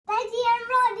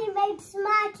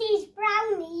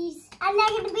and they're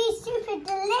going to be super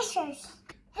delicious.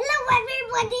 Hello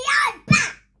everybody, I'm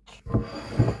back.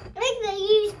 We're going to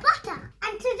use butter,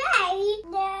 and today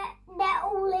they're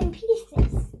all in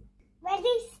pieces.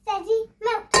 Ready, steady,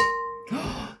 melt.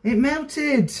 It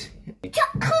melted.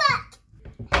 Chocolate.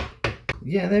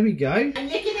 Yeah, there we go. I'm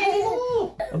licking it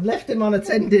all. I've left him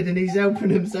unattended and he's helping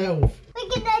himself. We're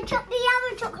going to chop the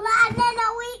other chocolate and then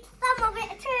I'll eat some of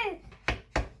it too.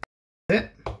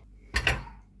 It.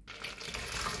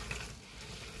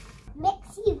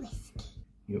 Mixy whisk.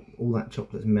 All that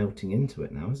chocolate's melting into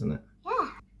it now, isn't it? Yeah.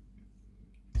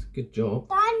 It's a good job.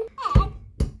 1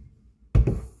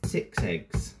 egg. 6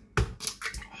 eggs.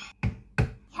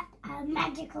 Yep, a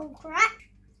magical crack.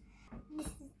 This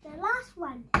is the last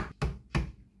one.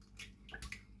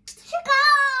 Sugar!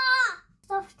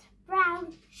 Soft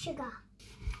brown sugar.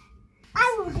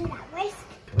 I will do that, Whisk.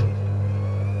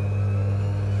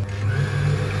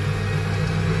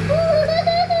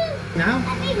 Now,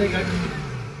 there you go.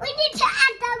 We need to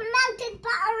add the melted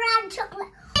butter and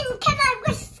chocolate. And can I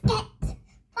whisk it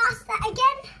faster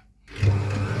again?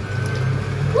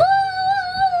 Woo!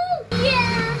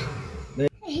 Yeah!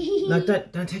 No,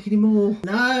 don't take any more.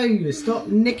 No, stop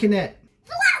nicking it.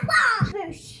 Flour!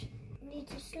 Push. We need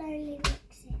to slowly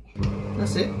mix it.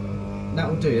 That's it.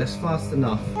 That'll do. That's fast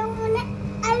enough. Don't want to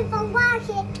overwork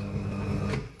it.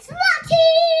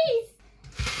 Smarties!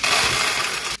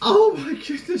 Oh my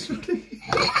goodness, Ronnie.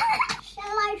 Shall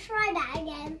I try that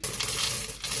again?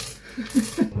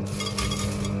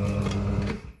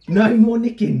 No more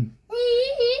nicking.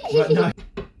 Right, no.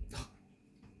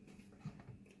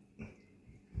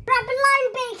 Grab a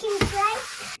lime baking tray.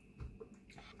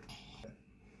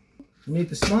 We need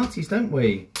the Smarties, don't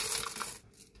we?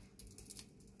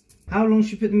 How long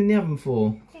should you put them in the oven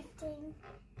for? 15.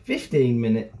 15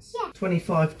 minutes? Yeah.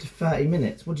 25 to 30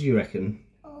 minutes. What do you reckon?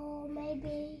 Or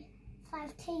maybe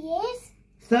 50 years.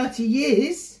 30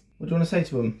 years? What do you want to say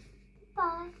to them?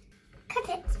 Bye. Cut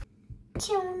it.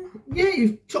 Chum. Yeah,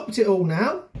 you've chopped it all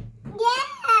now.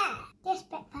 Yeah. This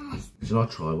bit first. Shall I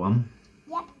try one?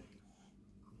 Yep.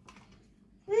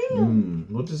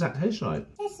 What does that taste like?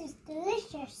 This is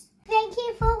delicious. Thank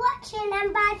you for watching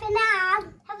and bye for now.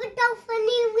 Have a dolphin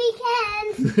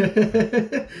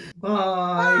weekend. Bye.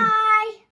 Bye.